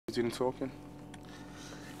Doing talking.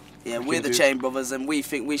 Yeah, we're the Chain Brothers, and we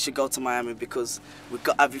think we should go to Miami because we've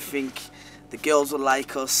got everything. The girls will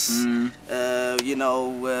like us. You know,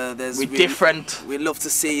 we're different. We love to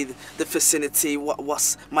see the vicinity.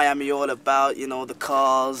 What's Miami all about? You know, the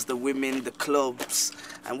cars, the women, the clubs,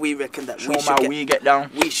 and we reckon that we get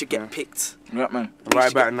down. We should get picked. Yeah, man.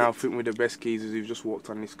 Right back now, I think we're the best geezers who've just walked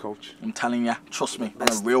on this coach. I'm telling ya, trust me,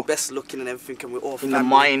 I'm real. Best looking and everything, and we're all family. In the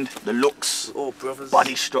mind, the looks, we're all brothers.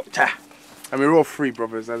 Body structure. And we're all three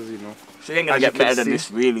brothers, as you know. So you ain't gonna get better than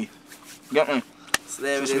this, really. You get me?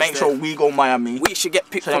 So just make sure we go Miami. We should get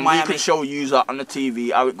picked so for Miami. We can show you that on the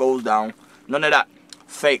TV how it goes down. None of that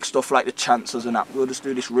fake stuff like the chances and that. We'll just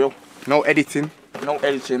do this real. No editing. No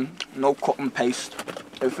editing. No cut and paste.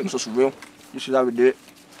 Everything's just real. This is how we do it.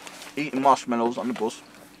 Eating marshmallows on the bus.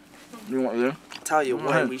 You know what to do? Tell you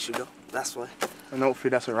why we should go. That's why. And hopefully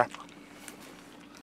that's a wrap.